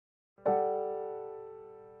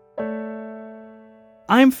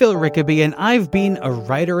I'm Phil Rickaby, and I've been a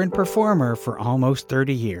writer and performer for almost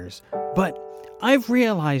 30 years. But I've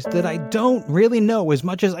realized that I don't really know as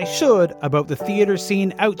much as I should about the theatre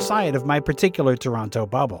scene outside of my particular Toronto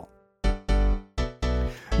bubble.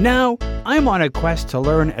 Now, I'm on a quest to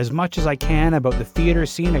learn as much as I can about the theatre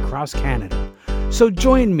scene across Canada. So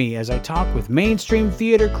join me as I talk with mainstream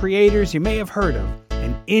theatre creators you may have heard of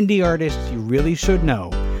and indie artists you really should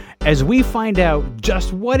know, as we find out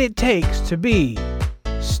just what it takes to be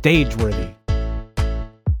stage-worthy.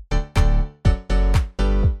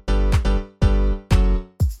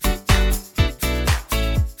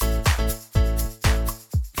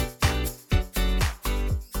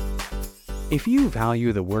 If you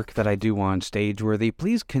value the work that I do on Stageworthy,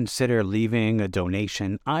 please consider leaving a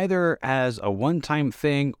donation either as a one-time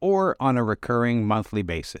thing or on a recurring monthly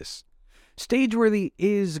basis. Stageworthy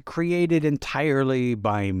is created entirely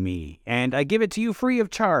by me, and I give it to you free of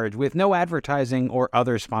charge with no advertising or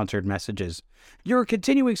other sponsored messages. Your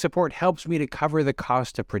continuing support helps me to cover the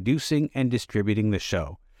cost of producing and distributing the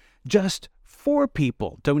show. Just 4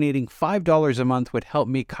 people donating $5 a month would help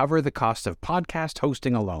me cover the cost of podcast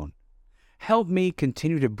hosting alone. Help me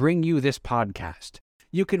continue to bring you this podcast.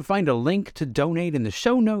 You can find a link to donate in the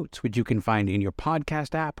show notes, which you can find in your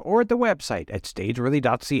podcast app or at the website at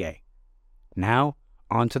stageworthy.ca. Now,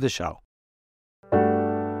 on to the show.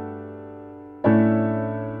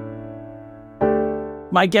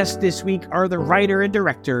 My guests this week are the writer and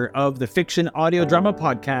director of the fiction audio drama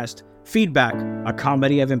podcast, Feedback, a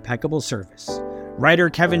comedy of impeccable service, writer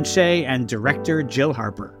Kevin Shea and director Jill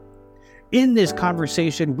Harper. In this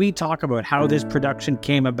conversation, we talk about how this production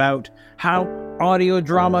came about, how audio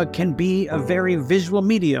drama can be a very visual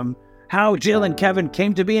medium, how Jill and Kevin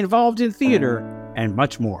came to be involved in theater, and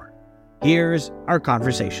much more. Here's our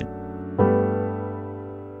conversation.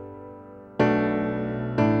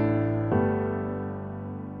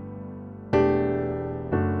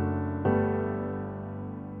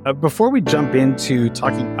 Before we jump into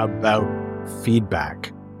talking about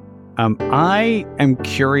feedback, I am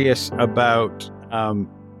curious about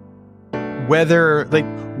whether,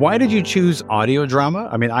 why did you choose audio drama?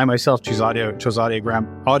 I mean, I myself chose audio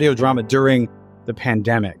drama during the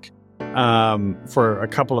pandemic for a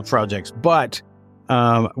couple of projects. But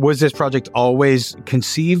was this project always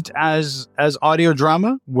conceived as audio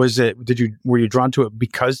drama? Were you drawn to it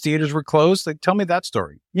because theaters were closed? Tell me that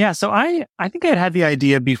story. Yeah, so I think I had the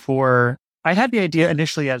idea before. I had the idea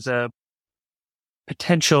initially as a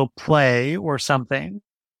potential play or something.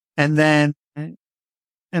 And then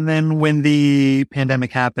when the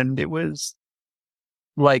pandemic happened, it was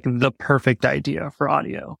like the perfect idea for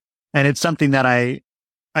audio. And it's something that I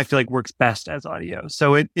feel like works best as audio.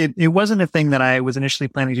 So it wasn't a thing that I was initially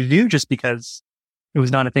planning to do just because it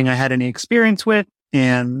was not a thing I had any experience with.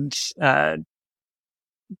 And, I'm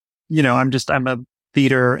a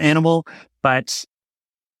theater animal, but,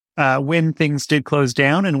 when things did close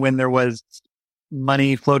down and when there was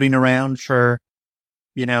money floating around for,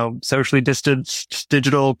 socially distanced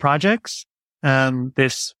digital projects,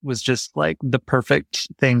 this was just like the perfect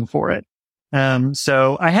thing for it.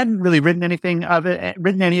 So I hadn't really written any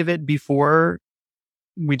of it before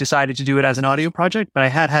we decided to do it as an audio project, but I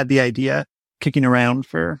had the idea kicking around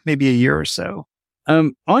for maybe a year or so.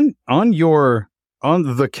 On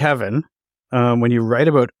the Kevin, when you write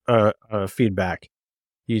about feedback,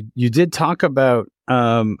 you did talk about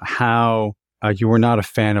how you were not a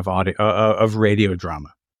fan of of radio drama.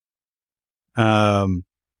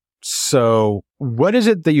 So what is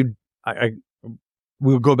it that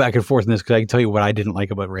we'll go back and forth in this because I can tell you what I didn't like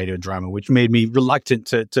about radio drama, which made me reluctant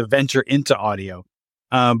to venture into audio.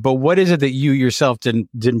 But what is it that you yourself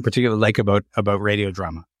didn't particularly like about radio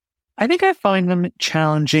drama? I think I find them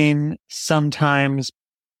challenging sometimes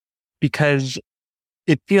because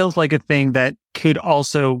it feels like a thing that could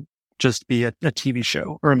also just be a TV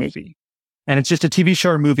show or a movie. And it's just a TV show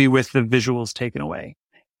or movie with the visuals taken away.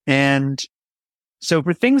 And so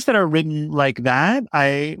for things that are written like that,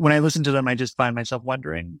 when I listen to them, I just find myself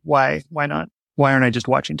wondering why not? Why aren't I just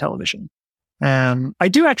watching television? I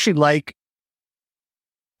do actually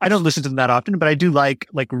I don't listen to them that often, but I do like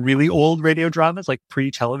really old radio dramas, like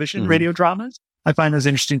pre-television radio dramas. I find those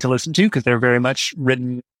interesting to listen to because they're very much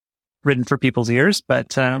written for people's ears. But,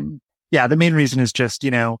 the main reason is just,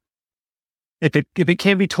 if it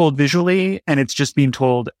can be told visually and it's just being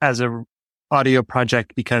told as a audio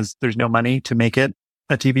project because there's no money to make it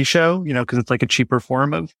a TV show, because it's like a cheaper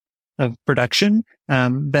form of production,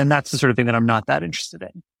 then that's the sort of thing that I'm not that interested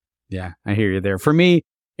in. Yeah, I hear you there. For me,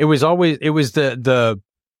 it was the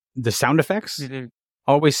sound effects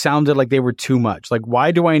always sounded like they were too much. Like,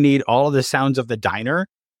 why do I need all of the sounds of the diner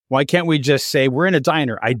Why can't we just say we're in a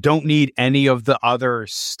diner? I don't need any of the other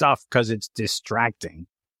stuff because it's distracting.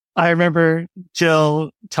 I remember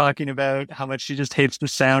Jill talking about how much she just hates the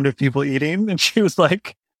sound of people eating. And she was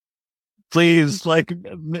like, please, like,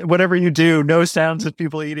 whatever you do, no sounds of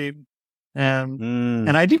people eating.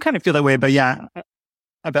 And I do kind of feel that way, but yeah,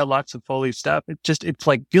 about lots of Foley stuff. It's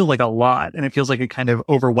like, feels like a lot, and it feels like it kind of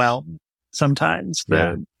overwhelms sometimes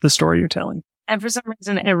the story you're telling. And for some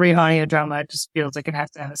reason, every audio drama just feels like it has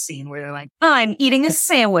to have a scene where they're like, oh, I'm eating a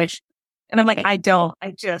sandwich. And I'm like, I didn't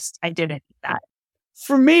eat that.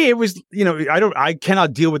 For me, it was, I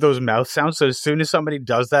cannot deal with those mouth sounds. So as soon as somebody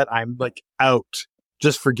does that, I'm like out.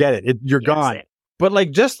 Just forget it. You're gone. Same. But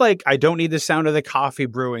I don't need the sound of the coffee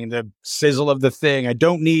brewing, the sizzle of the thing. I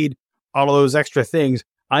don't need all of those extra things.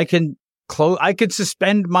 I could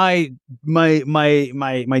suspend my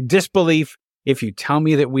disbelief if you tell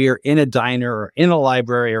me that we are in a diner or in a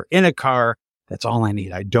library or in a car. That's all I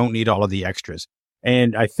need. I don't need all of the extras.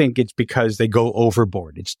 And I think it's because they go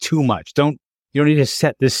overboard. It's too much. You don't need to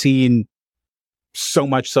set the scene so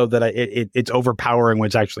much so that it's overpowering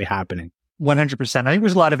what's actually happening. 100%. I think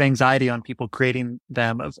there's a lot of anxiety on people creating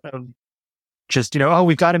them of just,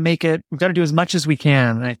 we've got to make it, we've got to do as much as we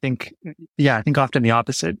can. And I think often the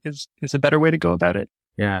opposite is a better way to go about it.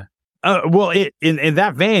 Yeah. In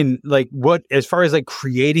that vein, as far as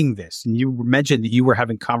creating this, and you mentioned that you were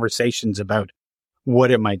having conversations about what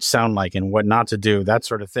it might sound like and what not to do, that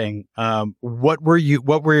sort of thing. What were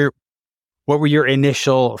your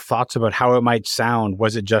initial thoughts about how it might sound?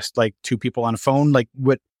 Was it just like two people on a phone?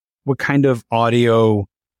 What kind of audio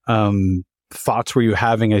thoughts were you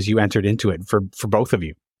having as you entered into it for both of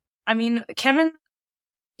you? I mean, Kevin,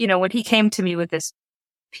 when he came to me with this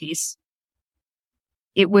piece,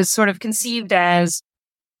 it was sort of conceived as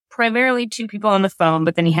primarily two people on the phone,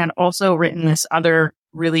 but then he had also written this other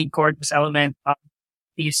really gorgeous element of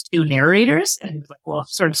these two narrators. And he was like, well,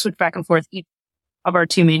 sort of switch back and forth. Each of our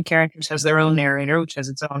two main characters has their own narrator, which has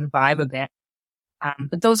its own vibe a bit.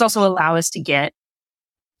 But those also allow us to get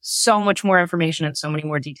so much more information and so many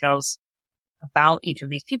more details about each of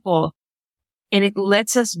these people. And it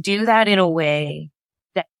lets us do that in a way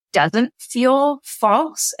that doesn't feel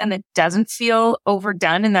false and that doesn't feel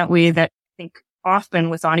overdone in that way that I think often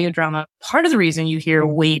with audio drama, part of the reason you hear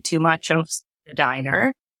way too much of the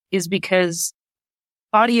diner is because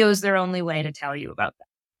audio is their only way to tell you about that.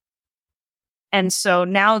 And so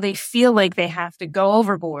now they feel like they have to go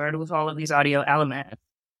overboard with all of these audio elements.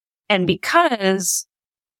 And because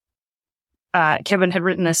Kevin had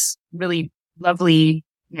written this really lovely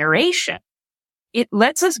narration, it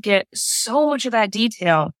lets us get so much of that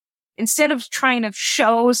detail. Instead of trying to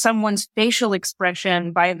show someone's facial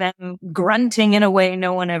expression by them grunting in a way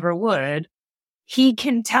no one ever would, he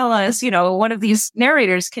can tell us, one of these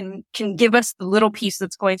narrators can give us the little piece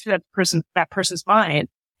that's going through that person's mind.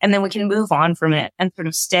 And then we can move on from it and sort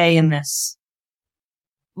of stay in this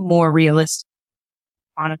more realistic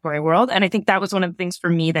auditory world. And I think that was one of the things for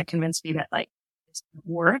me that convinced me that this would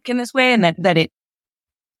work in this way and that it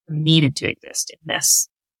needed to exist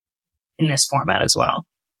in this format as well.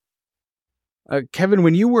 Kevin,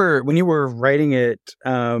 when you were writing it,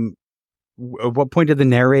 what point did the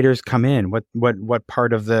narrators come in? What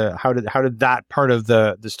part of how did that part of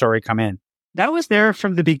the story come in? That was there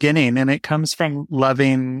from the beginning, and it comes from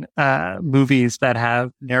loving movies that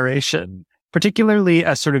have narration, particularly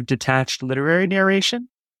a sort of detached literary narration.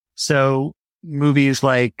 So movies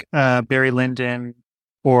like Barry Lyndon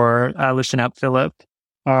or Listen Up, Philip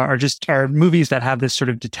are movies that have this sort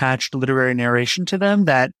of detached literary narration to them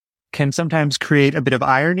that can sometimes create a bit of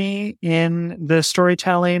irony in the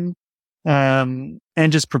storytelling and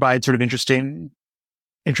just provide sort of interesting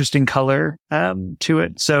color to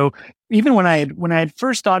it. So even when I had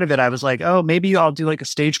first thought of it, I was like, oh, maybe I'll do a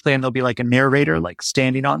stage play and there'll be a narrator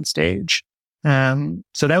standing on stage.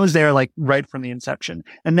 So that was there right from the inception.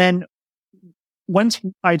 And then once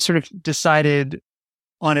I'd sort of decided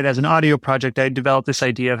on it as an audio project, I developed this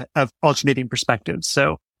idea of alternating perspectives.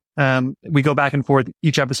 So we go back and forth.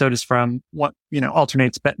 Each episode is from what,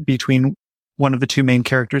 alternates between one of the two main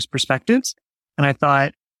characters' perspectives. And I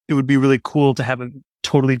thought it would be really cool to have a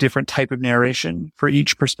totally different type of narration for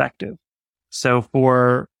each perspective. So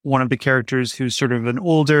for one of the characters who's sort of an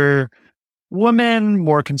older woman,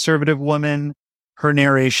 more conservative woman, her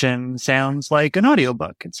narration sounds like an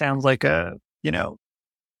audiobook. It sounds like a,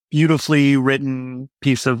 beautifully written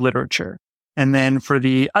piece of literature. And then for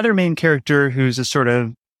the other main character who's a sort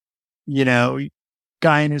of,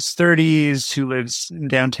 guy in his 30s who lives in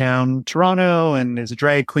downtown Toronto and is a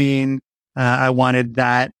drag queen, I wanted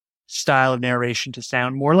that style of narration to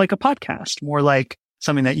sound more like a podcast, more like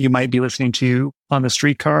something that you might be listening to on the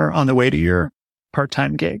streetcar on the way to your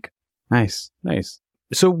part-time gig. Nice.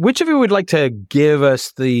 So which of you would like to give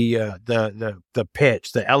us the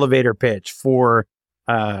pitch, the elevator pitch for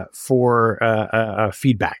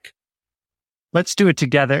feedback? Let's do it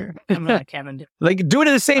together. I'm not Kevin. Like, do it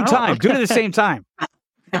at the same time. Okay. Do it at the same time.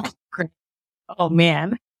 Oh,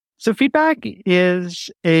 man. So feedback is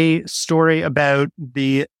a story about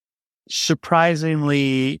the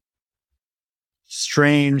surprisingly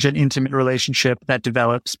strange and intimate relationship that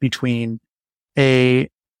develops between a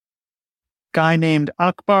guy named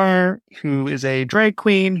Akbar, who is a drag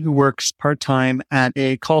queen who works part-time at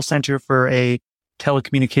a call center for a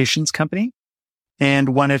telecommunications company, and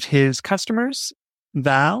one of his customers,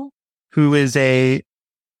 Val, who is a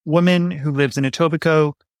woman who lives in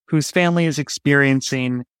Etobicoke, whose family is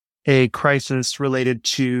experiencing a crisis related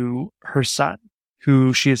to her son,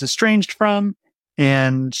 who she is estranged from.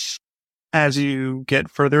 And as you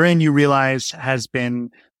get further in, you realize has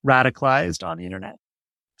been radicalized on the internet.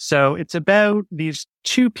 So it's about these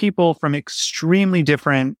two people from extremely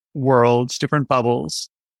different worlds, different bubbles,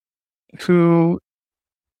 who,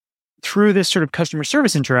 through this sort of customer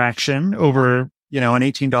service interaction over, an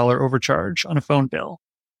 $18 overcharge on a phone bill,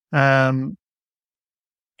 end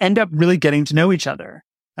up really getting to know each other.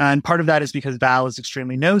 And part of that is because Val is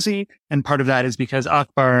extremely nosy, and part of that is because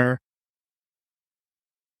Akbar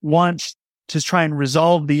wants to try and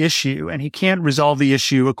resolve the issue, and he can't resolve the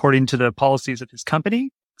issue according to the policies of his company.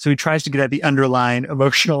 So he tries to get at the underlying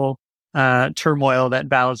emotional turmoil that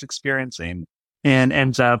Val is experiencing, and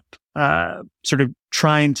ends up sort of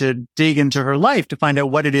trying to dig into her life to find out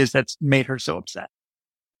what it is that's made her so upset.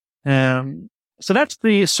 So that's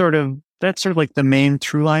sort of like the main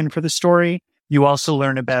through line for the story. You also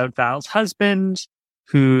learn about Val's husband,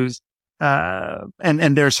 who's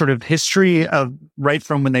and their sort of history of right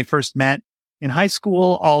from when they first met in high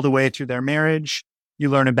school all the way through their marriage. You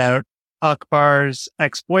learn about Akbar's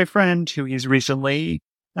ex-boyfriend, who he's recently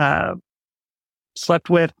slept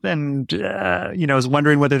with, and is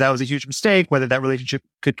wondering whether that was a huge mistake, whether that relationship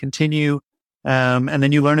could continue. And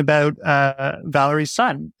then you learn about Valerie's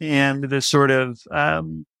son and the sort of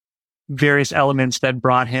various elements that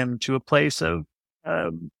brought him to a place of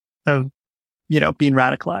being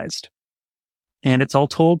radicalized. And it's all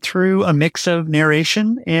told through a mix of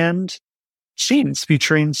narration and scenes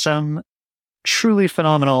featuring some truly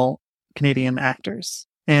phenomenal Canadian actors,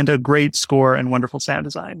 and a great score and wonderful sound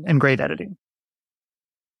design and great editing.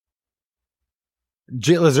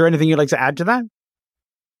 Jill, is there anything you'd like to add to that?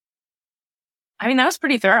 I mean, that was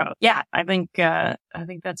pretty thorough. Yeah, I think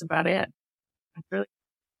that's about it. Really.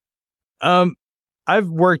 I've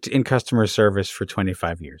worked in customer service for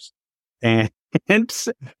 25 years, and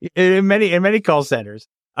in many call centers.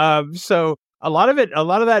 So a lot of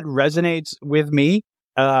that resonates with me.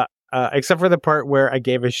 Except for the part where I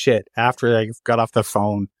gave a shit after I got off the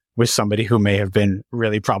phone with somebody who may have been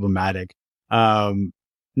really problematic.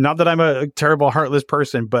 Not that I'm a terrible, heartless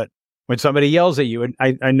person, but when somebody yells at you, and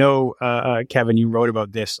I know, Kevin, you wrote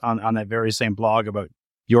about this on that very same blog about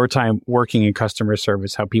your time working in customer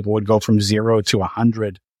service, how people would go from 0 to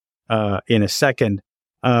 100 in a second.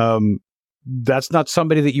 That's not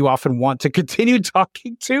somebody that you often want to continue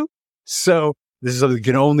talking to. So this is something that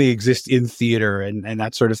can only exist in theater and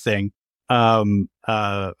that sort of thing. I know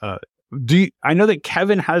that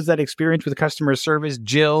Kevin has that experience with customer service.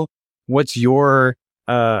 Jill, what's your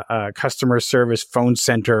customer service phone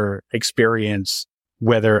center experience,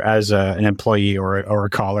 whether as an employee or a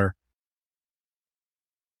caller?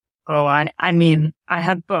 Oh, I mean, I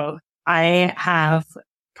have both. I have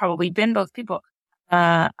probably been both people.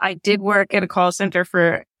 I did work at a call center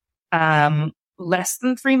for less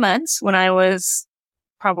than 3 months when I was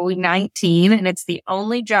probably 19. And it's the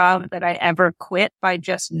only job that I ever quit by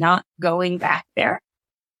just not going back there.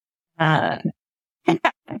 I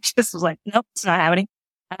just was like, nope, it's not happening.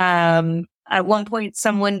 At one point,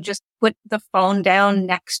 someone just put the phone down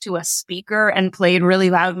next to a speaker and played really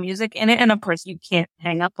loud music in it. And of course, you can't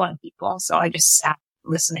hang up on people. So I just sat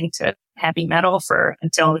listening to heavy metal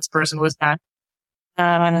until this person was done.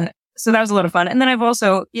 So that was a lot of fun. And then I've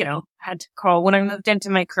also, had to call when I moved into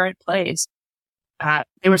my current place.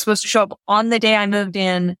 They were supposed to show up on the day I moved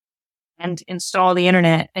in and install the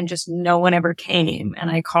internet, and just no one ever came. And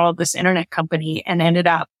I called this internet company and ended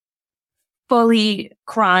up fully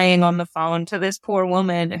crying on the phone to this poor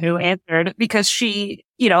woman who answered, because she,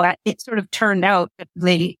 it sort of turned out that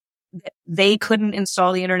they couldn't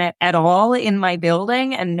install the internet at all in my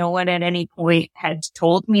building, and no one at any point had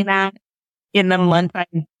told me that in the month I,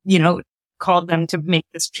 called them to make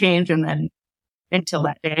this change, and then until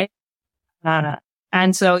that day.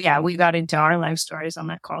 And so, yeah, we got into our life stories on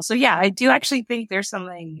that call. So yeah, I do actually think there's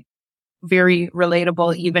something very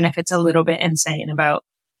relatable, even if it's a little bit insane about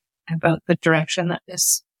the direction that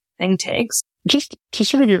this thing takes. Just to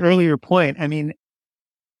sort of your earlier point, I mean,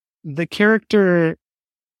 the character,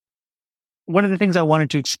 one of the things I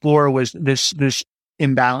wanted to explore was this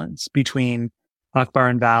imbalance between Akbar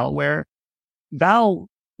and Val, where Val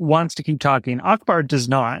wants to keep talking. Akbar does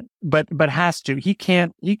not, but has to. He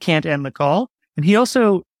can't end the call. And he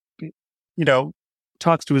also,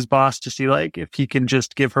 talks to his boss to see like if he can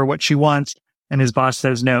just give her what she wants. And his boss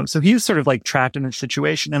says no. So he's sort of like trapped in a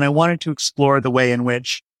situation. And I wanted to explore the way in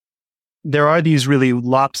which there are these really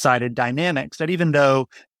lopsided dynamics that even though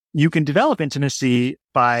you can develop intimacy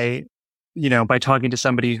by talking to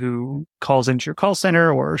somebody who calls into your call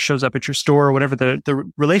center or shows up at your store or whatever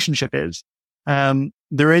the relationship is,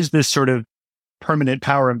 there is this sort of permanent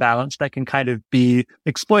power imbalance that can kind of be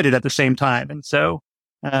exploited at the same time. And so,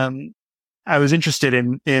 I was interested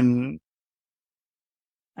in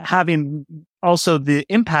having also the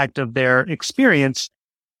impact of their experience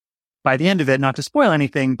by the end of it, not to spoil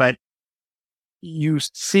anything, but you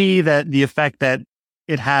see that the effect that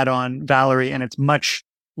it had on Valerie, and it's much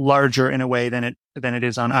larger in a way than it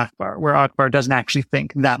is on Akbar, where Akbar doesn't actually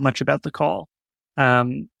think that much about the call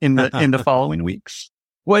in the following weeks.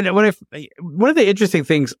 One of the interesting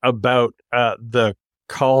things about the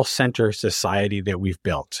call center society that we've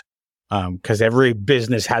built, because every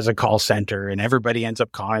business has a call center and everybody ends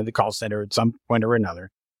up calling the call center at some point or another,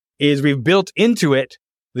 is we've built into it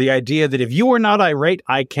the idea that if you are not irate,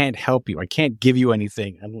 I can't help you. I can't give you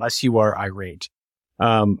anything unless you are irate.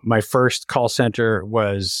 My first call center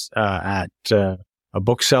was at a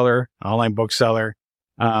bookseller, an online bookseller.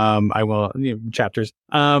 Chapters.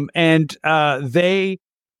 They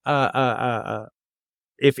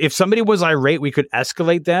if somebody was irate, we could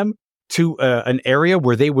escalate them to an area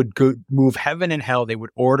where they would move heaven and hell. They would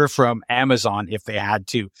order from Amazon if they had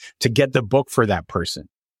to get the book for that person.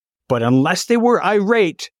 But unless they were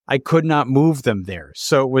irate, I could not move them there.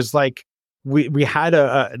 So it was like we had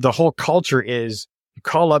the whole culture is you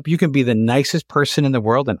call up, you can be the nicest person in the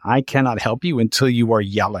world, and I cannot help you until you are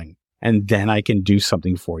yelling. And then I can do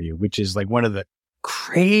something for you, which is like one of the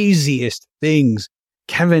craziest things.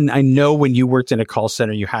 Kevin, I know when you worked in a call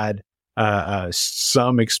center, you had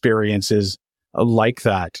some experiences like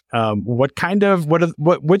that.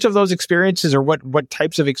 Which of those experiences or what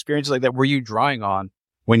types of experiences like that were you drawing on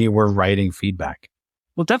when you were writing feedback?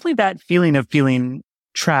 Well, definitely that feeling of feeling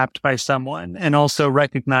trapped by someone, and also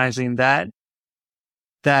recognizing that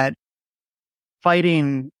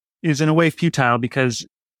fighting is in a way futile, because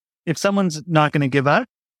if someone's not going to give up,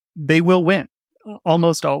 they will win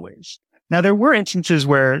almost always. Now, there were instances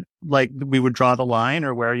where like we would draw the line,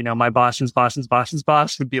 or where, my boss's boss's boss's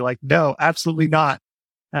boss would be like, no, absolutely not.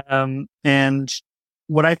 And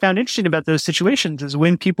what I found interesting about those situations is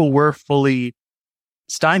when people were fully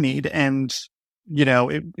stymied and,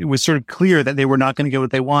 it was sort of clear that they were not going to get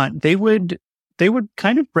what they want, they would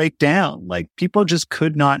kind of break down. Like people just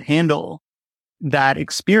could not handle that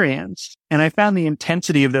experience. And I found the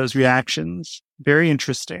intensity of those reactions very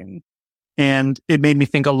interesting. And it made me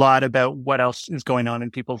think a lot about what else is going on in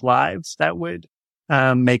people's lives that would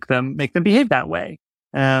make them behave that way.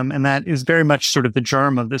 And that is very much sort of the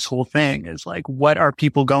germ of this whole thing, is like, what are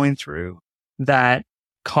people going through that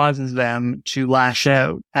causes them to lash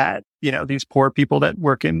out at, these poor people that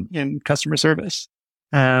work in customer service?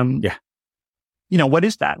 What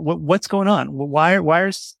is that? What's going on? Why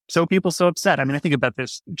are people so upset? I mean, I think about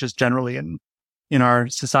this just generally in our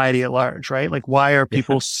society at large, right? Like, why are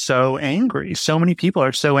people so angry? So many people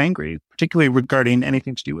are so angry, particularly regarding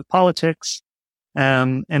anything to do with politics.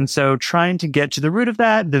 And so trying to get to the root of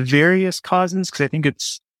that, the various causes, because I think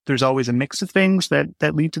there's always a mix of things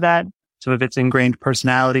that lead to that. Some of it's ingrained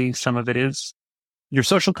personality. Some of it is your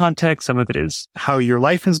social context. Some of it is how your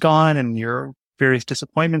life has gone and your various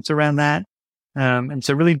disappointments around that. And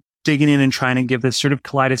so really digging in and trying to give this sort of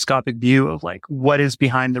kaleidoscopic view of like what is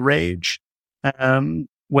behind the rage,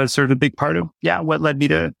 was sort of a big part of, what led me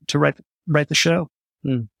to write the show.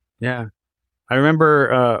 Yeah. I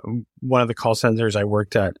remember, one of the call centers I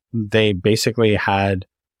worked at, they basically had,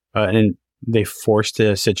 and they forced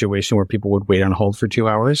a situation where people would wait on hold for 2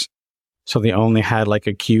 hours. So they only had like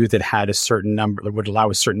a queue that had a certain number, that would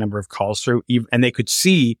allow a certain number of calls through, and they could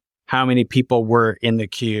see how many people were in the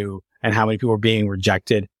queue and how many people were being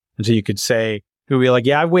rejected. And so you could say, it would be like,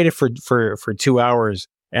 I've waited for 2 hours.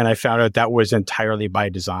 And I found out that was entirely by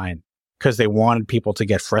design, because they wanted people to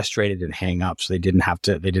get frustrated and hang up. So they didn't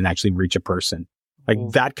actually reach a person. Like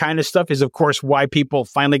that kind of stuff is, of course, why people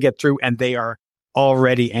finally get through, and they are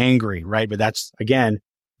already angry, right? But that's, again,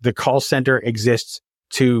 the call center exists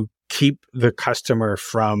to keep the customer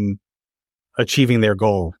from achieving their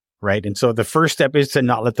goal, right? And so the first step is to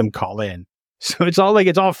not let them call in. So it's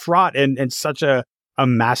all fraught and such a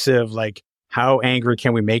massive, like, how angry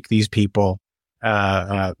can we make these people?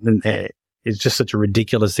 It's just such a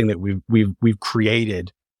ridiculous thing that we've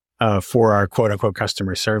created for our quote unquote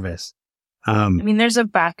customer service. I mean, there's a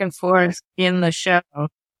back and forth in the show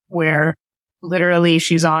where literally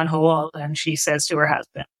she's on hold and she says to her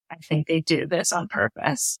husband, I think they do this on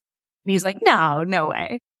purpose. And he's like, no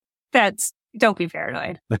way. Don't be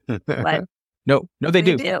paranoid. But no, they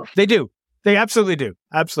do. They do. They absolutely do.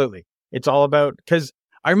 Absolutely. It's all about, because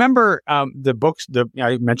I remember the books,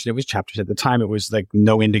 I mentioned it was chapters at the time. It was like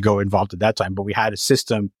no Indigo involved at that time, but we had a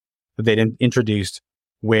system that they'd introduced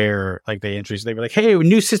where like they were like, hey, a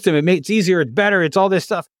new system, it's easier, it's better, it's all this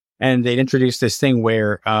stuff. And they'd introduced this thing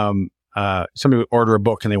where somebody would order a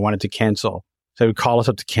book and they wanted to cancel. So they would call us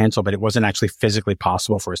up to cancel, but it wasn't actually physically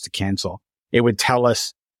possible for us to cancel. It would tell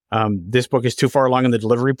us this book is too far along in the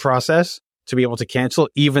delivery process to be able to cancel,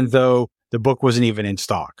 even though the book wasn't even in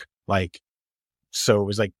stock. Like, so it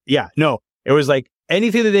was like, it was like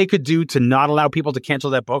anything that they could do to not allow people to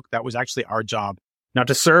cancel that book. That was actually our job, not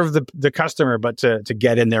to serve the customer, but to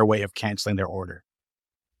get in their way of canceling their order.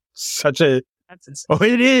 That's insane. Oh,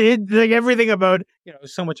 it is like everything about,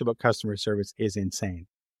 so much about customer service is insane.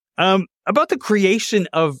 About the creation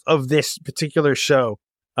of this particular show,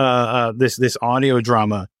 this audio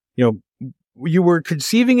drama, you were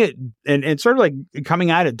conceiving it and sort of like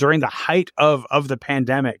coming at it during the height of the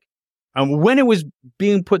pandemic. When it was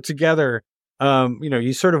being put together,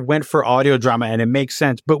 you sort of went for audio drama and it makes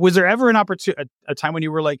sense. But was there ever a time when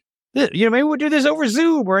you were like, maybe we'll do this over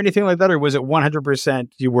Zoom or anything like that? Or was it 100%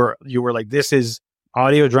 you were like, this is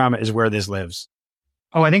audio drama is where this lives?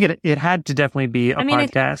 Oh, I think it had to definitely be a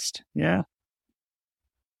podcast. Yeah.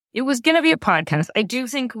 It was going to be a podcast. I do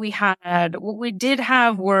think what we did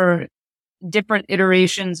have were different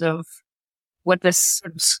iterations of what the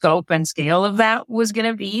sort of scope and scale of that was going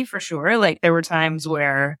to be, for sure. Like there were times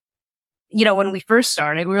where, when we first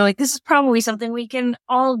started, we were like, this is probably something we can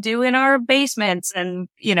all do in our basements and,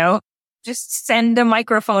 just send a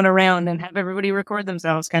microphone around and have everybody record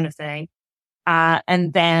themselves kind of thing.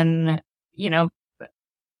 And then,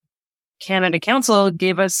 Canada Council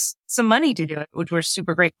gave us some money to do it, which we're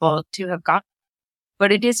super grateful to have got.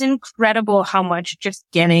 But it is incredible how much just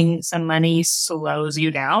getting some money slows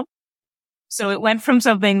you down. So it went from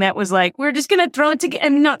something that was like, we're just going to throw it together,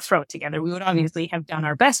 and not throw it together. We would obviously have done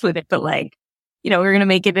our best with it, but like, we're going to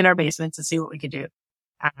make it in our basements and see what we could do.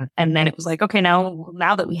 And then it was like, okay, now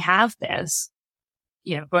that we have this,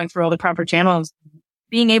 going through all the proper channels,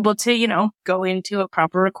 being able to, go into a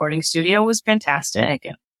proper recording studio was fantastic.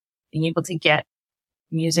 And being able to get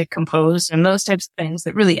music composed and those types of things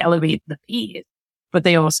that really elevate the piece, but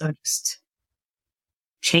they also just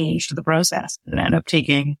changed the process and ended up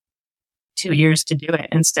taking 2 years to do it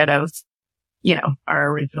instead of,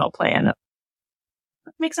 our original plan of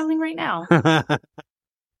let's make something right now.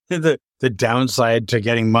 The downside to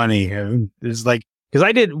getting money is like,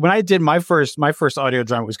 because when I did my first audio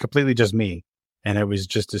drama, it was completely just me, and it was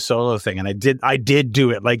just a solo thing, and I did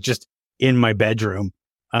do it like just in my bedroom.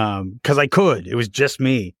 Cause I could, it was just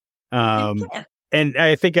me. And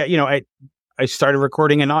I think, I started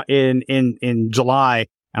recording in July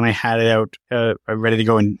and I had it out, ready to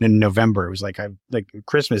go in November. It was like a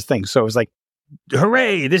Christmas thing. So it was like,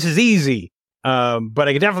 hooray, this is easy. But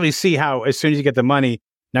I could definitely see how as soon as you get the money,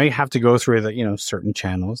 now you have to go through the, certain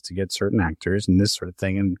channels to get certain actors and this sort of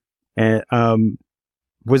thing. And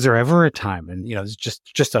was there ever a time, and, it's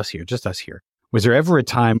just us here. Was there ever a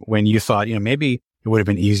time when you thought, maybe it would have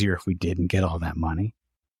been easier if we didn't get all that money?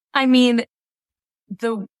 I mean,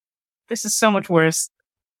 this is so much worse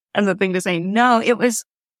as a thing to say. No,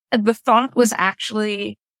 the thought was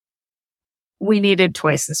actually, we needed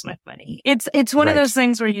twice this much money. It's one of those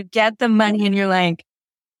things where you get the money and you're like,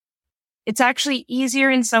 it's actually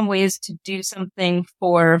easier in some ways to do something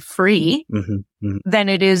for free than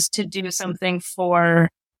it is to do something for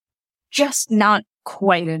just not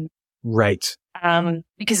quite enough. Right.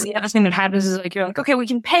 Because the other thing that happens is like, you're like, okay, we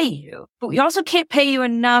can pay you, but we also can't pay you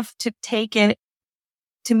enough to take it,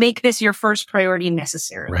 to make this your first priority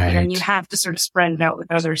necessarily. Right. And you have to sort of spread it out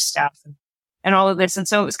with other stuff and all of this. And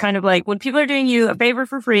so it was kind of like, when people are doing you a favor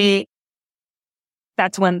for free,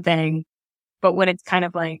 that's one thing. But when it's kind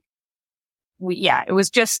of like, it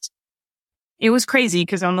was crazy,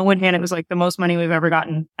 because on the one hand, it was like the most money we've ever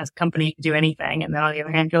gotten as a company to do anything. And then on the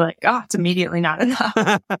other hand, you're like, oh, it's immediately not enough.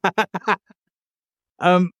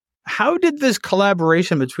 how did this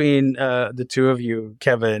collaboration between the two of you,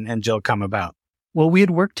 Kevin and Jill, come about? Well, we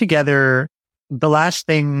had worked together. The last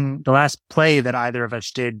play that either of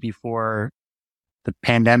us did before the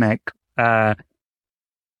pandemic,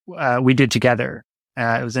 we did together.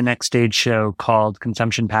 It was a next stage show called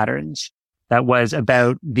Consumption Patterns that was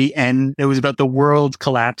about the end. It was about the world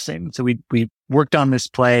collapsing. So we worked on this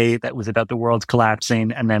play that was about the world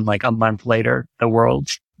collapsing. And then like a month later, the world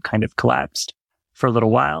kind of collapsed for a little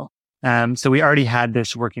while. So we already had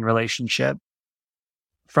this working relationship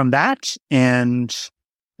from that. And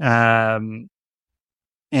I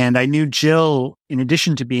knew Jill, in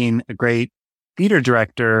addition to being a great theater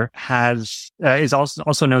director, is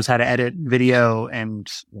also knows how to edit video, and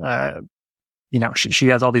she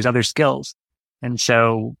has all these other skills. And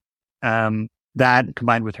so that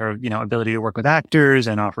combined with her ability to work with actors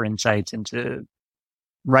and offer insights into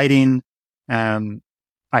writing,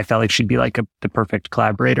 I felt like she'd be like the perfect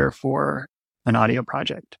collaborator for an audio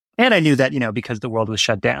project. And I knew that because the world was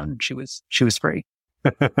shut down, she was free.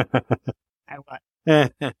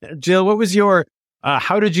 Jill, what was your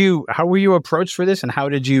how were you approached for this, and how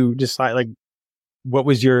did you decide, like, what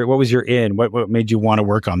was your what made you want to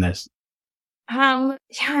work on this? I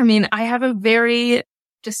have a very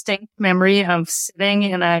distinct memory of sitting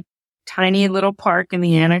in a tiny little park in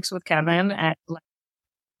the annex with Kevin at like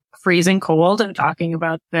freezing cold and talking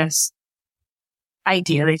about this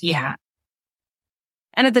idea that he had.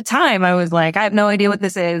 And at the time I was like, I have no idea what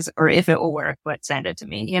this is or if it will work, but send it to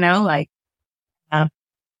me,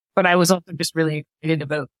 but I was also just really excited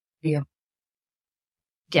about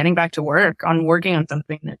getting back to working on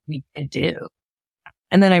something that we could do.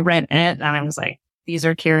 And then I read it and I was like, these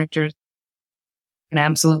are characters. I can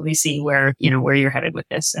absolutely see where you're headed with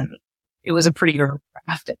this. And it was a pretty rough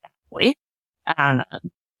draft at that point.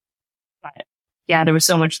 But yeah, there was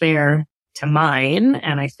so much there to mine.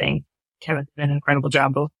 And I think Kevin did an incredible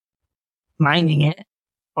job of mining it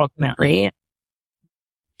ultimately.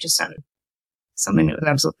 Just sounded something that was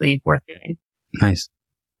absolutely worth doing. Nice.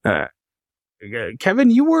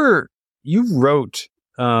 Kevin, you wrote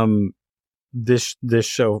this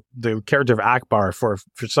show, the character of Akbar, for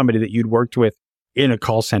somebody that you'd worked with in a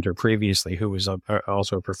call center previously, who was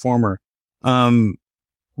also a performer. When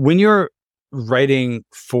you're writing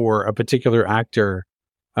for a particular actor,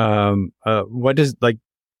 what does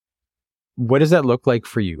that look like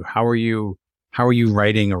for you? How are you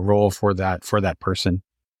writing a role for that person?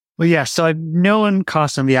 Well, yeah. So I've known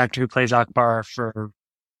Qasim, the actor who plays Akbar, for,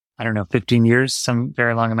 15 years, some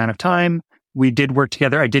very long amount of time. We did work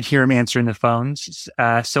together. I did hear him answering the phones.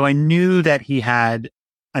 So I knew that he had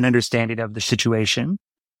an understanding of the situation,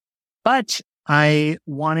 but I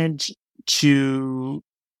wanted to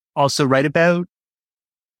also write about,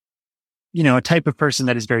 a type of person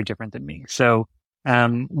that is very different than me. So,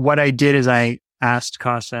 what I did is I asked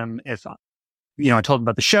Qasim if, I told him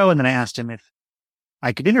about the show, and then I asked him if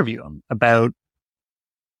I could interview him about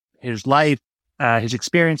his life, his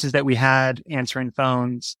experiences that we had answering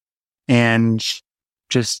phones, and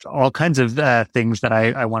just all kinds of things that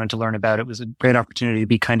I wanted to learn about. It was a great opportunity to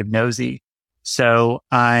be kind of nosy. So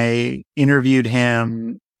I interviewed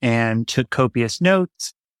him and took copious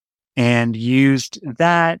notes and used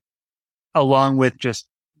that along with just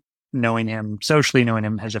socially knowing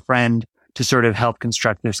him as a friend, to sort of help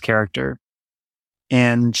construct this character.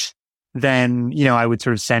 And then, I would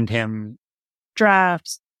sort of send him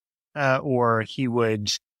drafts, or he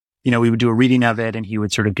would, we would do a reading of it and he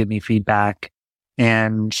would sort of give me feedback.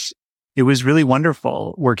 And it was really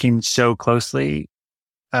wonderful working so closely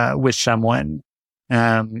with someone.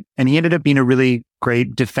 And he ended up being a really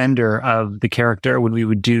great defender of the character. When we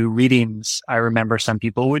would do readings, I remember some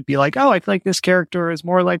people would be like, oh, I feel like this character is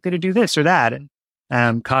more likely to do this or that.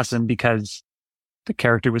 And Qasim, because the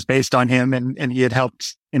character was based on him and he had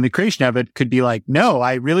helped in the creation of it, could be like, no,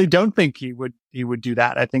 I really don't think he would do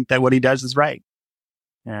that. I think that what he does is right.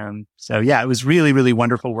 So yeah, it was really, really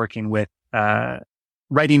wonderful working with,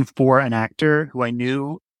 writing for an actor who I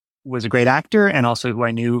knew was a great actor, and also who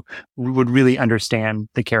I knew would really understand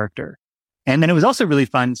the character. And then it was also really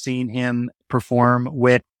fun seeing him perform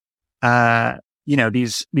with,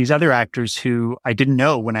 these other actors who I didn't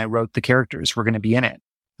know when I wrote the characters were going to be in it.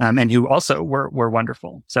 And who also were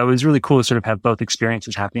wonderful. So it was really cool to sort of have both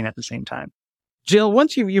experiences happening at the same time. Jill,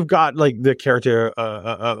 once you've got like the character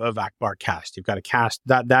of Akbar cast, you've got a cast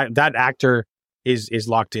that actor is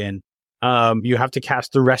locked in. You have to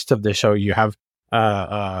cast the rest of the show. You have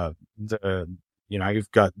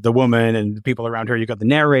you've got the woman and the people around her. You've got the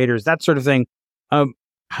narrators, that sort of thing.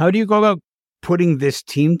 How do you go about putting this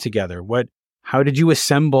team together? How did you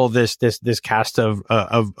assemble this cast of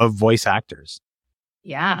voice actors?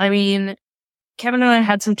 Yeah. I mean, Kevin and I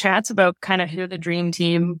had some chats about kind of who the dream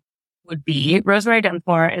team would be. Rosemary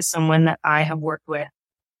Dunmore is someone that I have worked with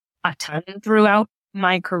a ton throughout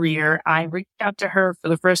my career. I reached out to her for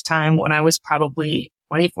the first time when I was probably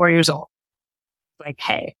 24 years old. Like,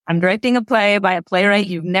 hey, I'm directing a play by a playwright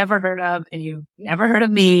you've never heard of and you've never heard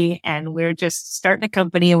of me. And we're just starting a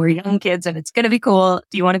company and we're young kids and it's going to be cool.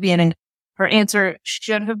 Do you want to be in it? Her answer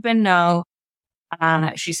should have been no.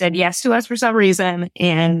 She said yes to us for some reason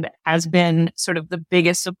and has been sort of the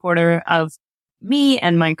biggest supporter of me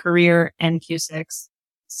and my career and Q6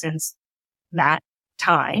 since that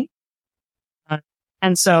time.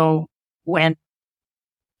 And so when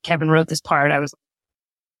Kevin wrote this part, I was like,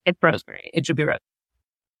 it's Rosemary. It should be Rosemary.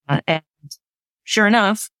 And sure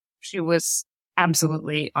enough, she was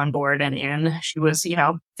absolutely on board and in. She was,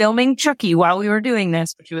 filming Chucky while we were doing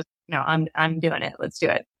this, but she was, I'm doing it. Let's do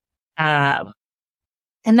it. And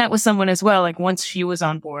that was someone as well. Like once she was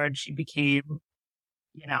on board, she became,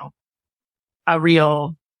 a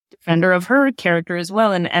real defender of her character as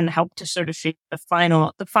well, and helped to sort of shape the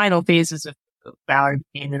final phases of Ballard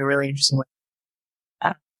in a really interesting way.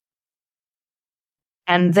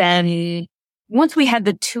 And then once we had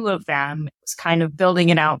the two of them, it was kind of building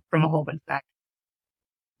it out from a whole bunch of factors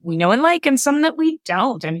we know and like, and some that we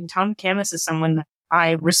don't. I mean, Tom Camus is someone that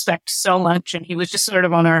I respect so much, and he was just sort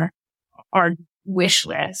of on our wish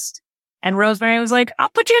list. And Rosemary was like, I'll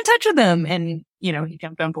put you in touch with them. And, he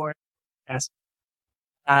jumped on board. Yes.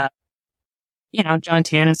 John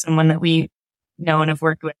Tan is someone that we know and have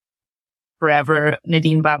worked with forever.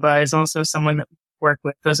 Nadine Baba is also someone that we work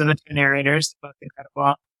with. Those are the two narrators, both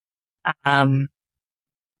incredible. And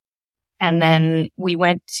then we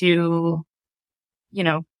went to,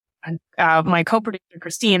 my co-producer,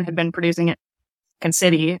 Christine, had been producing it in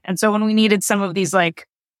City. And so when we needed some of these,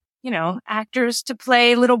 actors to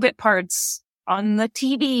play little bit parts on the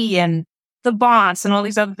TV and the boss and all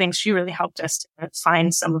these other things, she really helped us to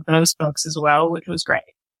find some of those folks as well, which was great.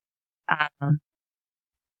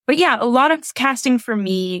 But yeah, a lot of casting for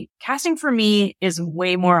me is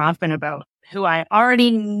way more often about who I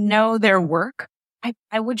already know their work.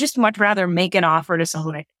 I would just much rather make an offer to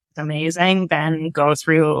someone that's amazing than go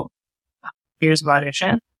through years of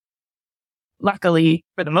audition. Luckily,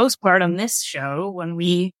 for the most part on this show, when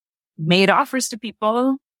we made offers to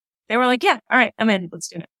people, they were like, yeah, all right, I'm in. Let's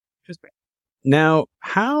do it. Which was great. Now,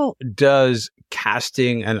 how does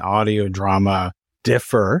casting an audio drama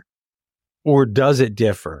differ, or does it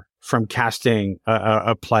differ from casting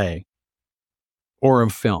a play or a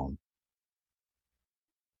film?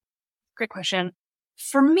 Great question.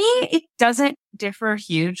 For me, it doesn't differ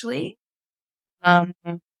hugely. A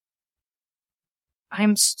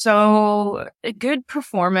good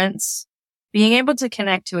performance, being able to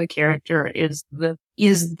connect to a character is the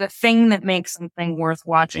thing that makes something worth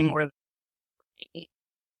watching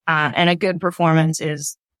and a good performance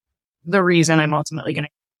is the reason I'm ultimately going to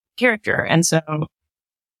character. And so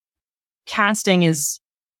casting is,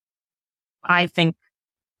 I think,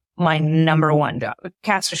 my number one job.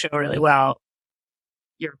 Cast a show really well.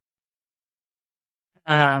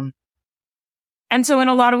 And so in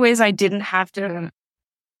a lot of ways, I didn't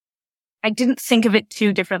think of it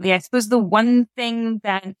too differently. I suppose the one thing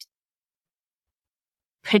that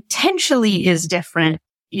potentially is different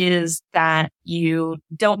is that you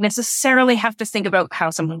don't necessarily have to think about how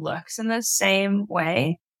someone looks in the same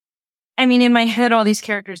way. I mean, in my head, all these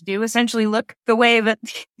characters do essentially look the way that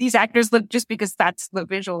these actors look just because that's the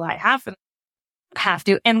visual I have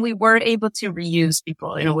to. And we were able to reuse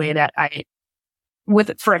people in a way that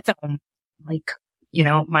for a film,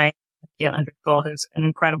 my Underskull, who's an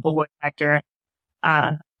incredible voice actor,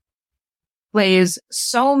 plays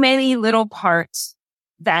so many little parts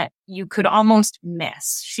that you could almost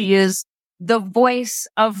miss. She is the voice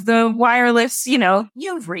of the wireless,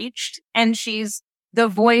 you've reached, and she's the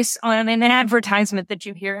voice on an advertisement that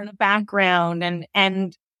you hear in the background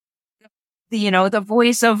and the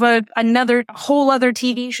voice of a whole other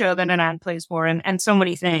TV show that an ad plays for and so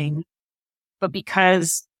many things. But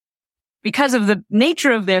because of the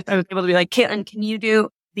nature of this, I was able to be like, Caitlin, can you do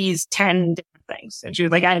these 10 different things? And she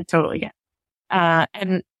was like, I totally get it.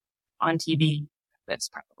 And on TV, that's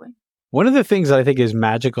probably. One of the things that I think is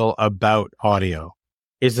magical about audio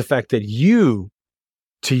is the fact that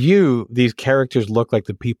to you, these characters look like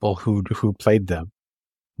the people who played them,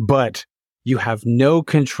 but you have no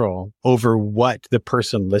control over what the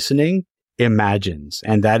person listening imagines.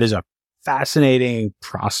 And that is a fascinating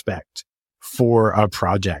prospect for a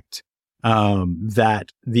project, that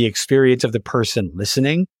the experience of the person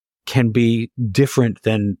listening can be different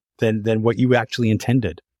than what you actually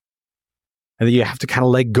intended. and that you have to kind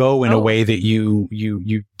of let go in a way that you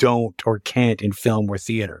don't or can't in film or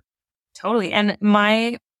theater. Totally. And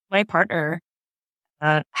my partner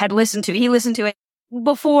he listened to it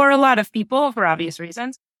before a lot of people for obvious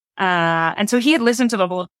reasons. And so he had listened to the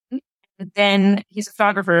whole thing. Then he's a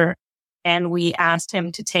photographer, and we asked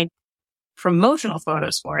him to take promotional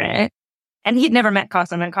photos for it. And he'd never met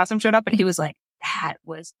Costume, and Costume showed up, and he was like, that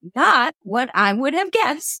was not what I would have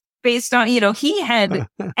guessed based on, he had,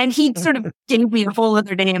 and he sort of gave me a whole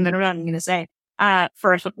other name that I'm not going to say,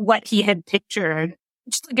 for what he had pictured,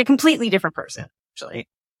 just like a completely different person, actually,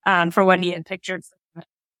 for what he had pictured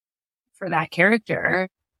for that character.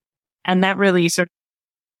 And that really sort of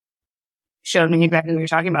showed me exactly what you're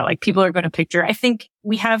talking about. Like, people are going to picture, I think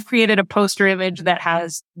we have created a poster image that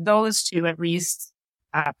has those two, at least,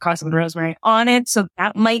 Costume and Rosemary on it. So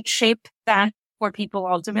that might shape that for people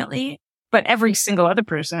ultimately. But every single other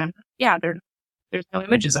person, there's no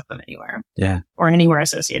images of them anywhere. Yeah. Or anywhere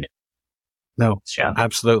associated. No, show.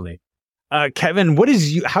 Absolutely. Kevin,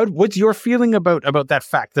 what's your feeling about that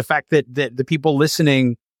fact? The fact that the people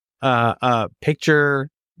listening, picture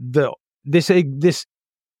this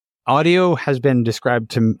audio has been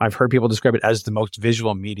described I've heard people describe it as the most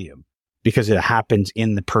visual medium because it happens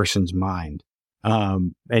in the person's mind.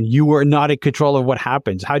 And you are not in control of what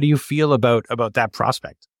happens. How do you feel about that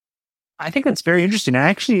prospect? I think that's very interesting.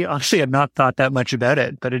 I honestly had not thought that much about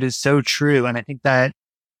it, but it is so true. And I think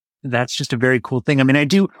that's just a very cool thing. I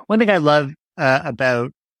mean, one thing I love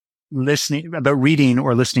about reading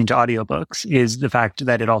or listening to audiobooks is the fact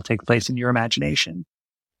that it all takes place in your imagination.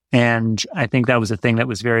 And I think that was a thing that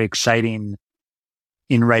was very exciting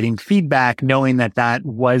in writing feedback, knowing that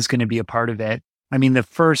was going to be a part of it. I mean, the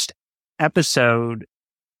first episode,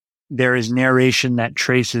 there is narration that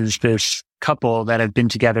traces this couple that have been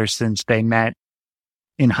together since they met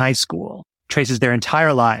in high school, traces their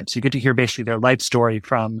entire lives. You get to hear basically their life story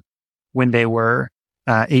from when they were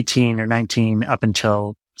 18 or 19 up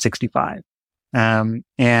until 65.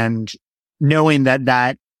 And knowing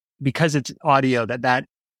that because it's audio, that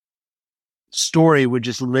story would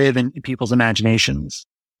just live in people's imaginations,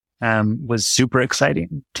 was super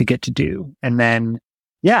exciting to get to do. And then,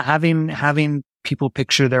 having people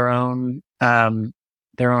picture their own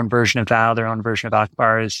version of Val, their own version of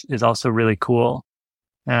Akbar is also really cool.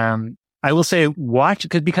 I will say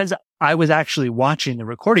because I was actually watching the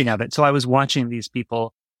recording of it. So I was watching these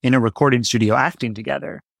people in a recording studio acting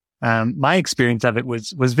together. My experience of it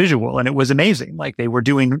was visual, and it was amazing. Like, they were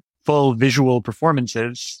doing full visual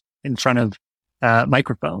performances in front of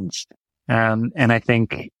microphones. And I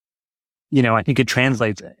think it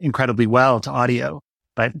translates incredibly well to audio.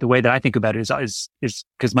 But the way that I think about it is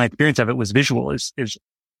because my experience of it was visual, is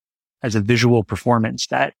as a visual performance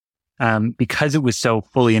that, because it was so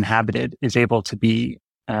fully inhabited, is able to be,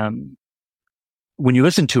 when you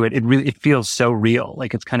listen to it, it feels so real.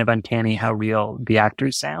 Like, it's kind of uncanny how real the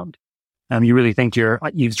actors sound. You really think you're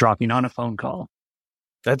eavesdropping on a phone call.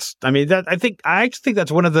 I actually think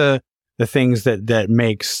that's one of the things that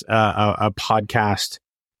makes a podcast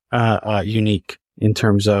unique in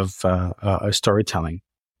terms of storytelling,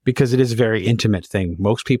 because it is a very intimate thing.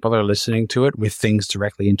 Most people are listening to it with things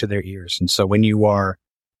directly into their ears. And so when you are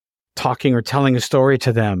talking or telling a story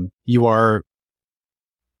to them, you are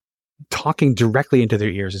talking directly into their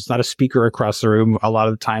ears. It's not a speaker across the room. A lot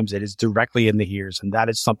of the times it is directly in the ears. And that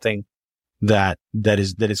is something that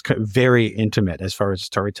is very intimate as far as a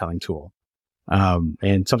storytelling tool.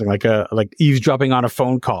 And something like eavesdropping on a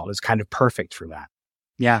phone call is kind of perfect for that.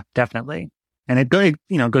 Yeah, definitely. And it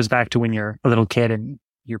goes back to when you're a little kid and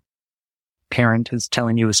your parent is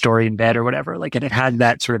telling you a story in bed or whatever. Like, and it had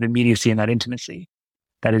that sort of immediacy and that intimacy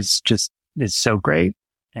that is so great.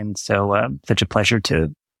 And so, such a pleasure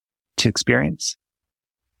to experience.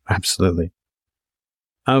 Absolutely.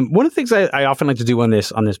 One of the things I often like to do on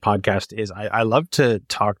this podcast is I love to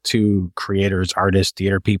talk to creators, artists,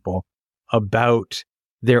 theater people about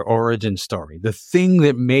their origin story, the thing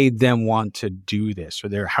that made them want to do this,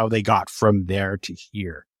 or how they got from there to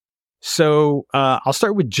here. So I'll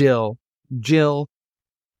start with Jill. Jill,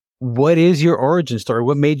 what is your origin story?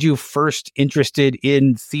 What made you first interested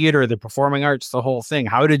in theater, the performing arts, the whole thing?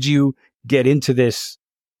 How did you get into this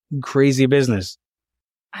crazy business?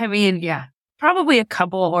 I mean, probably a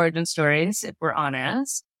couple of origin stories, if we're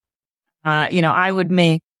honest. I would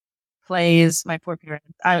make plays, my poor parents.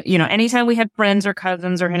 Anytime we had friends or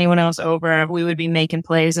cousins or anyone else over, we would be making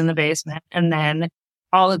plays in the basement. And then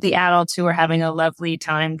all of the adults who were having a lovely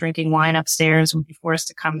time drinking wine upstairs would be forced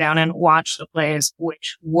to come down and watch the plays,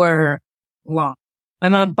 which were long. My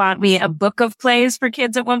mom bought me a book of plays for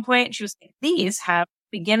kids at one point. She was like, these have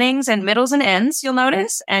beginnings and middles and ends, you'll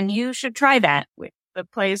notice, and you should try that with the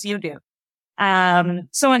plays you do.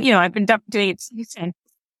 So, I've been doing it since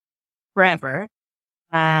forever.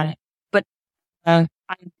 But I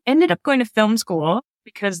ended up going to film school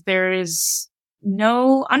because there is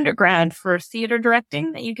no undergrad for theater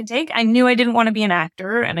directing that you can take. I knew I didn't want to be an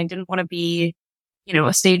actor, and I didn't want to be,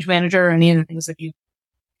 a stage manager or any of the things that you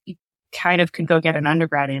kind of could go get an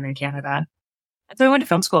undergrad in Canada. And so I went to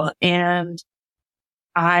film school, and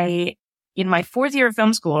in my fourth year of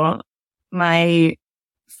film school, my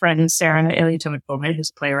friend Sarah Iliatovic-Bowman, who's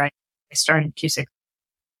a playwright, I started Q6.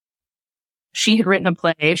 She had written a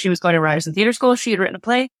play. She was going to Ryerson Theater School. She had written a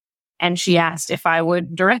play, and she asked if I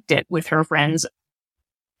would direct it with her friends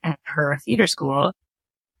at her theater school.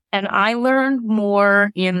 And I learned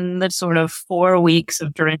more in the sort of 4 weeks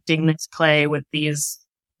of directing this play with these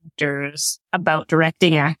actors about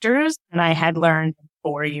directing actors than I had learned in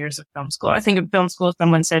 4 years of film school. I think in film school,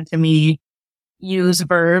 someone said to me, use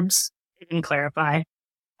verbs. It didn't clarify.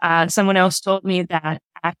 Someone else told me that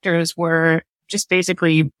actors were just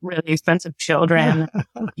basically really expensive children.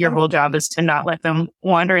 Your whole job is to not let them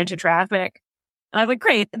wander into traffic. And I was like,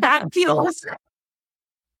 great, that feels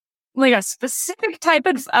like a specific type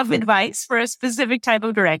of advice for a specific type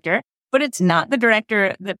of director, but it's not the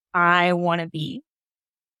director that I want to be.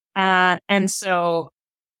 And so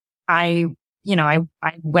I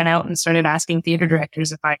went out and started asking theater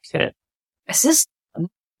directors if I could assist them,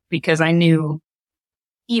 because I knew,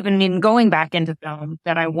 even in going back into film,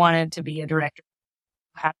 that I wanted to be a director,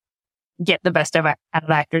 get the best out of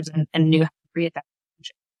actors, and knew how to create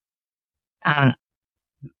that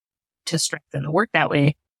to strengthen the work that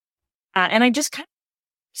way. And I just kind of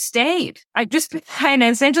stayed. I've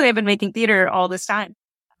been making theater all this time.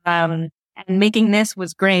 And making this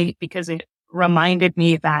was great because it reminded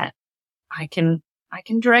me that I can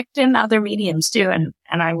direct in other mediums too. And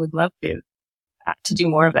I would love to do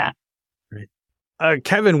more of that. Great.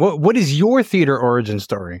 Kevin, what is your theater origin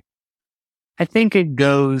story? I think it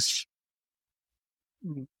goes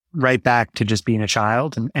right back to just being a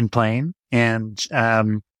child and playing. And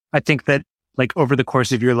I think that, like, over the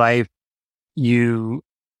course of your life, you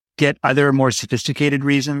get other more sophisticated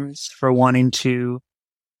reasons for wanting to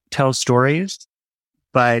tell stories,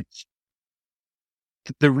 but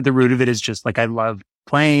the root of it is just like, I love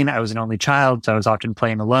playing. I was an only child, so I was often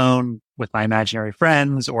playing alone with my imaginary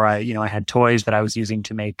friends, or I had toys that I was using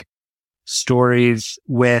to make stories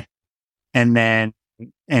with, and then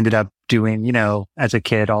ended up doing, as a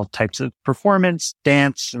kid, all types of performance,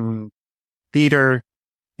 dance, and theater.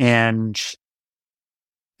 And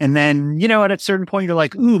then, at a certain point, you're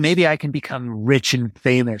like, ooh, maybe I can become rich and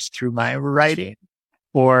famous through my writing.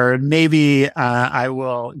 Or maybe I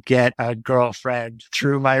will get a girlfriend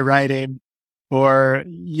through my writing. Or,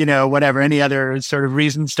 whatever, any other sort of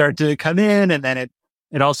reasons start to come in. And then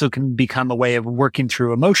it also can become a way of working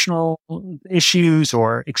through emotional issues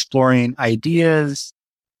or exploring ideas.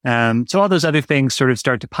 So all those other things sort of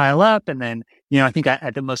start to pile up. And then, I think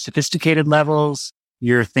at the most sophisticated levels,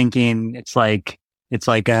 you're thinking it's like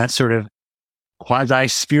a sort of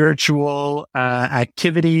quasi-spiritual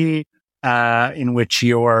activity in which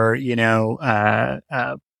you're,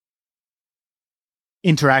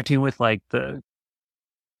 interacting with like the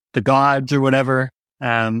gods or whatever.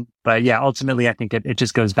 But yeah, ultimately, I think it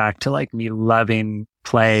just goes back to like me loving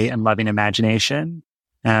play and loving imagination.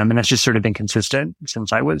 And that's just sort of been consistent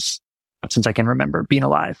since I can remember being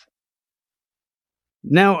alive.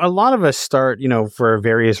 Now, a lot of us start, for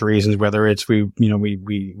various reasons, whether it's we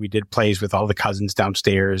did plays with all the cousins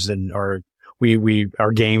downstairs, or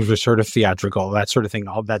our games were sort of theatrical, that sort of thing,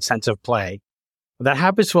 all that sense of play. That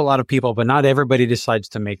happens to a lot of people, but not everybody decides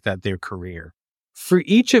to make that their career. For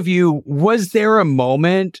each of you, was there a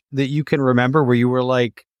moment that you can remember where you were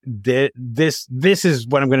like, this is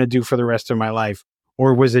what I'm going to do for the rest of my life?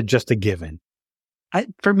 Or was it just a given?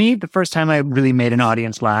 For me, the first time I really made an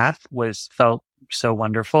audience laugh felt so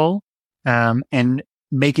wonderful. And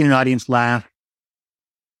making an audience laugh,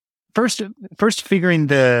 first figuring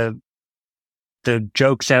the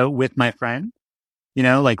jokes out with my friend,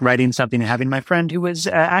 like writing something and having my friend who was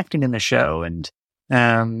acting in the show, and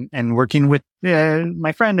working with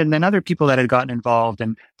my friend and then other people that had gotten involved.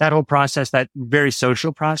 And that whole process, that very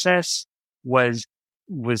social process was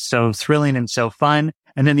so thrilling and so fun.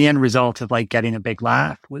 And then the end result of like getting a big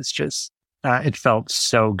laugh was just, it felt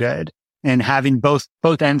so good. And having both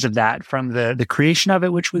ends of that, from the creation of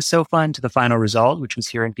it, which was so fun, to the final result, which was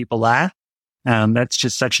hearing people laugh. That's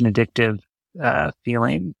just such an addictive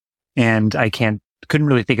feeling. And I couldn't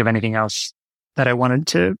really think of anything else that I wanted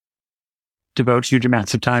to devote huge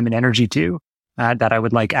amounts of time and energy to, that I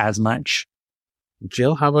would like as much.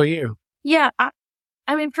 Jill, how about you? Yeah.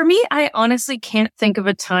 I mean, for me, I honestly can't think of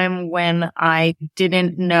a time when I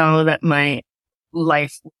didn't know that my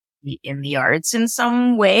life would be in the arts in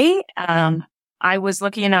some way. I was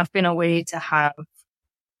lucky enough in a way to have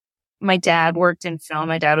my dad worked in film.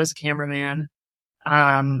 My dad was a cameraman.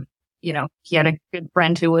 He had a good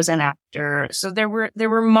friend who was an actor. So there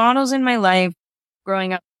were models in my life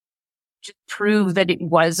growing up to prove that it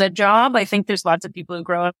was a job. I think there's lots of people who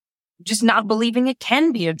grow up just not believing it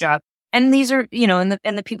can be a job. And these are, and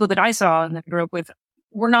the people that I saw and that I grew up with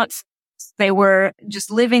were not, they were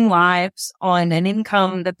just living lives on an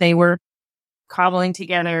income that they were cobbling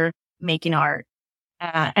together, making art.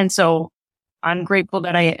 And so I'm grateful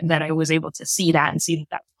that I was able to see that and see that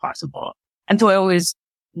that's possible. And so I always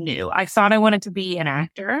knew. I thought I wanted to be an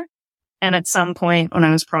actor. And at some point when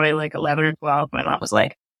I was probably like 11 or 12, my mom was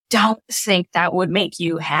like, don't think that would make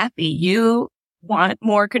you happy. You want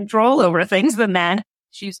more control over things than that.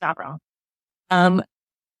 She's not wrong. And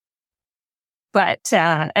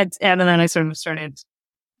then I sort of started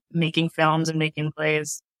making films and making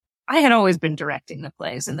plays. I had always been directing the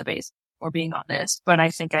plays in the base, or being honest, but I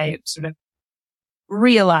think I sort of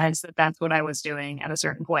realized that that's what I was doing at a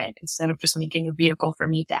certain point instead of just making a vehicle for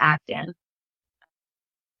me to act in.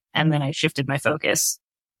 And then I shifted my focus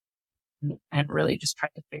and really just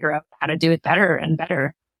tried to figure out how to do it better and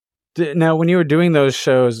better. Now, when you were doing those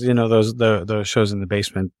shows, those shows in the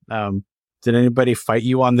basement, did anybody fight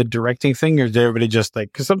you on the directing thing, or did everybody just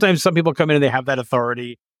like, because sometimes some people come in and they have that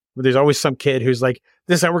authority, but there's always some kid who's like,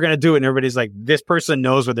 this is how we're going to do it. And everybody's like, this person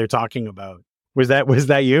knows what they're talking about. Was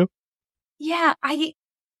that you? Yeah,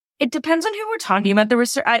 it depends on who we're talking about.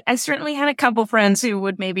 I certainly had a couple friends who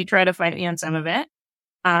would maybe try to fight me on some of it.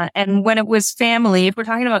 And when it was family, if we're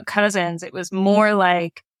talking about cousins, it was more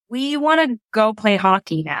like, we want to go play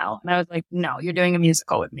hockey now. And I was like, no, you're doing a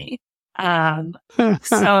musical with me.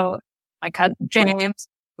 So my cousin James,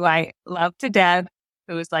 who I love to death,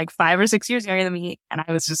 who was like 5 or 6 years younger than me. And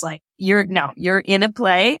I was just like, you're in a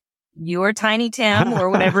play, you're Tiny Tim or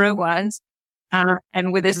whatever it was. And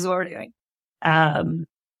this is what we're doing.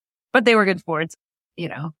 But they were good sports,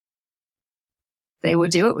 they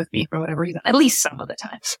would do it with me for whatever reason, at least some of the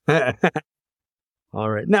times. All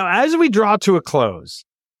right. Now, as we draw to a close,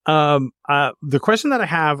 the question that I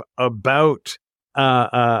have about,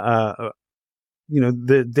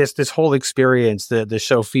 this whole experience, the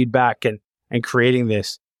show feedback and creating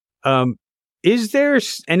this, is there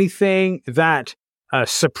anything that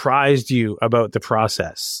surprised you about the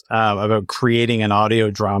process, about creating an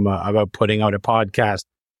audio drama, about putting out a podcast,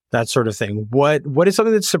 that sort of thing? What is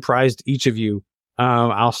something that surprised each of you?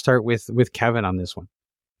 I'll start with Kevin on this one.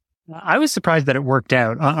 I was surprised that it worked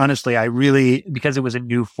out. Honestly, because it was a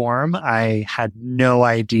new form, I had no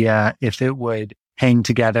idea if it would hang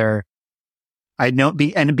together.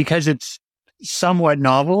 And because it's somewhat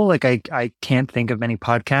novel, like I can't think of many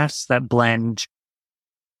podcasts that blend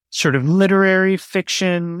sort of literary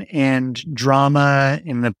fiction and drama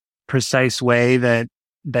in the precise way that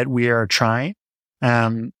we are trying.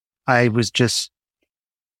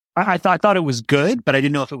 I thought it was good, but I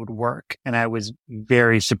didn't know if it would work. And I was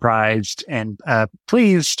very surprised and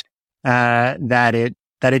pleased that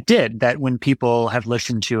it did. That when people have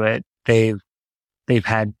listened to it, they've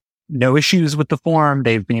had no issues with the form.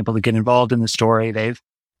 They've been able to get involved in the story. They've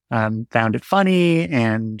found it funny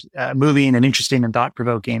and moving and interesting and thought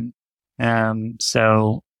provoking.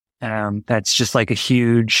 So that's just like a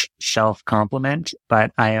huge self compliment.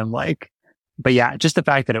 But But yeah, just the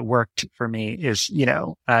fact that it worked for me is,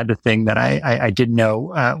 the thing that I didn't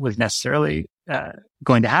know was necessarily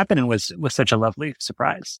going to happen, and was such a lovely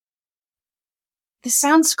surprise. This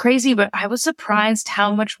sounds crazy, but I was surprised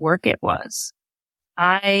how much work it was.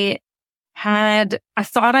 I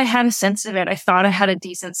thought I had a sense of it. I thought I had a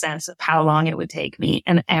decent sense of how long it would take me,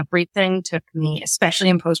 and everything took me, especially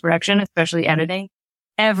in post-production, especially editing,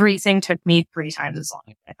 everything took me 3 times as long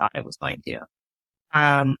as I thought it was going to.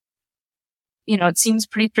 It seems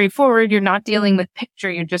pretty straightforward. You're not dealing with picture,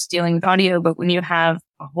 you're just dealing with audio. But when you have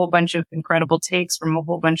a whole bunch of incredible takes from a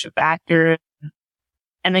whole bunch of actors,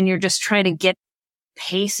 and then you're just trying to get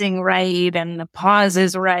pacing right and the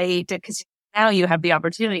pauses right, because now you have the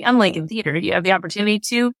opportunity, unlike in theater, you have the opportunity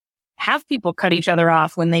to have people cut each other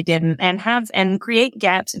off when they didn't, and create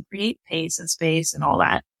gaps and create pace and space and all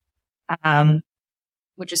that,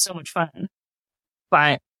 which is so much fun.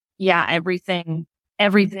 But yeah, everything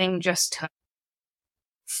just took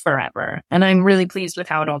forever. And I'm really pleased with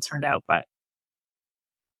how it all turned out, but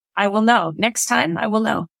I will know. Next time, I will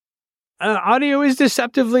know. Audio is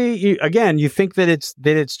deceptively, you think that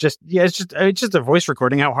it's just a voice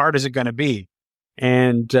recording. How hard is it going to be?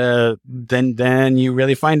 And then you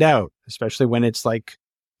really find out, especially when it's like,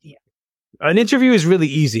 an interview is really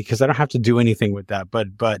easy because I don't have to do anything with that. But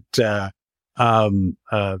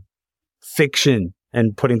fiction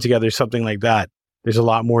and putting together something like that, there's a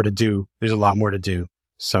lot more to do.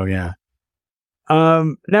 So yeah.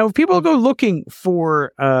 Now if people go looking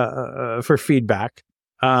for feedback,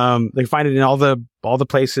 they find it in all the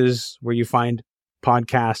places where you find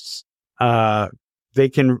podcasts. They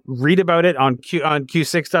can read about it on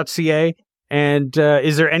q6.ca. And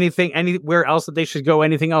is there anywhere else that they should go?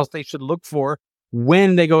 Anything else they should look for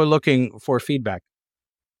when they go looking for feedback?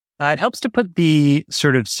 It helps to put the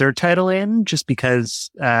sort of surtitle in, just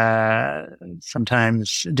because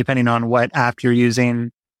sometimes, depending on what app you're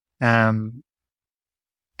using, there's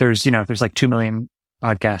like 2 million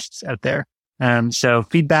podcasts out there. So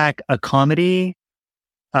feedback, a comedy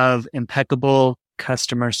of impeccable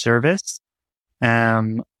customer service,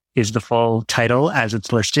 is the full title as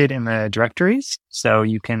it's listed in the directories. So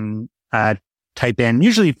you can type in,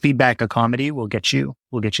 usually feedback, a comedy will get you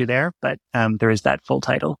there, but there is that full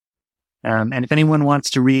title. And if anyone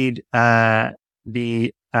wants to read the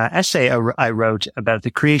essay I wrote about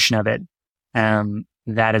the creation of it,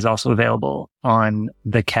 that is also available on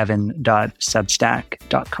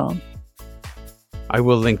thekevin.substack.com. I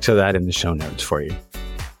will link to that in the show notes for you.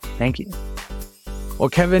 Thank you. Well,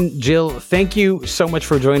 Kevin, Jill, thank you so much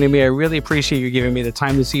for joining me. I really appreciate you giving me the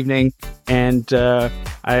time this evening. And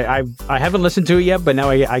I haven't listened to it yet, but now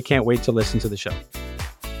I can't wait to listen to the show.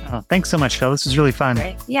 Oh, thanks so much, Phil. This was really fun.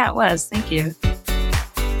 Great. Yeah, it was. Thank you.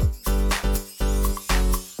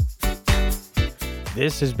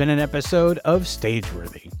 This has been an episode of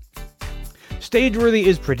Stageworthy. Stageworthy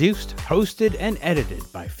is produced, hosted, and edited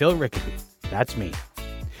by Phil Rickaby. That's me.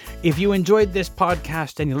 If you enjoyed this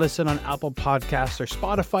podcast and you listen on Apple Podcasts or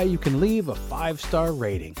Spotify, you can leave a 5-star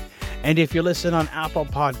rating. And if you listen on Apple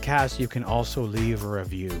Podcasts, you can also leave a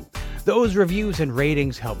review. Those reviews and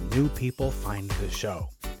ratings help new people find the show.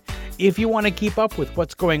 If you want to keep up with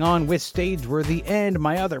what's going on with Stageworthy and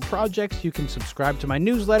my other projects, you can subscribe to my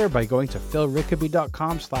newsletter by going to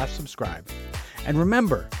philrickaby.com/subscribe. And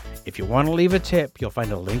remember, if you want to leave a tip, you'll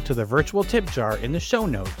find a link to the virtual tip jar in the show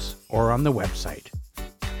notes or on the website.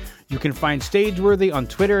 You can find Stageworthy on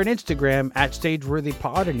Twitter and Instagram at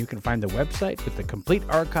StageworthyPod, and you can find the website with the complete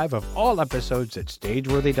archive of all episodes at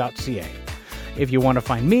stageworthy.ca. If you want to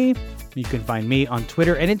find me, you can find me on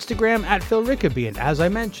Twitter and Instagram at Phil Rickaby, and as I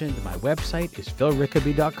mentioned, my website is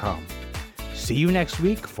philrickaby.com. See you next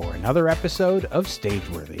week for another episode of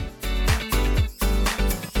Stageworthy.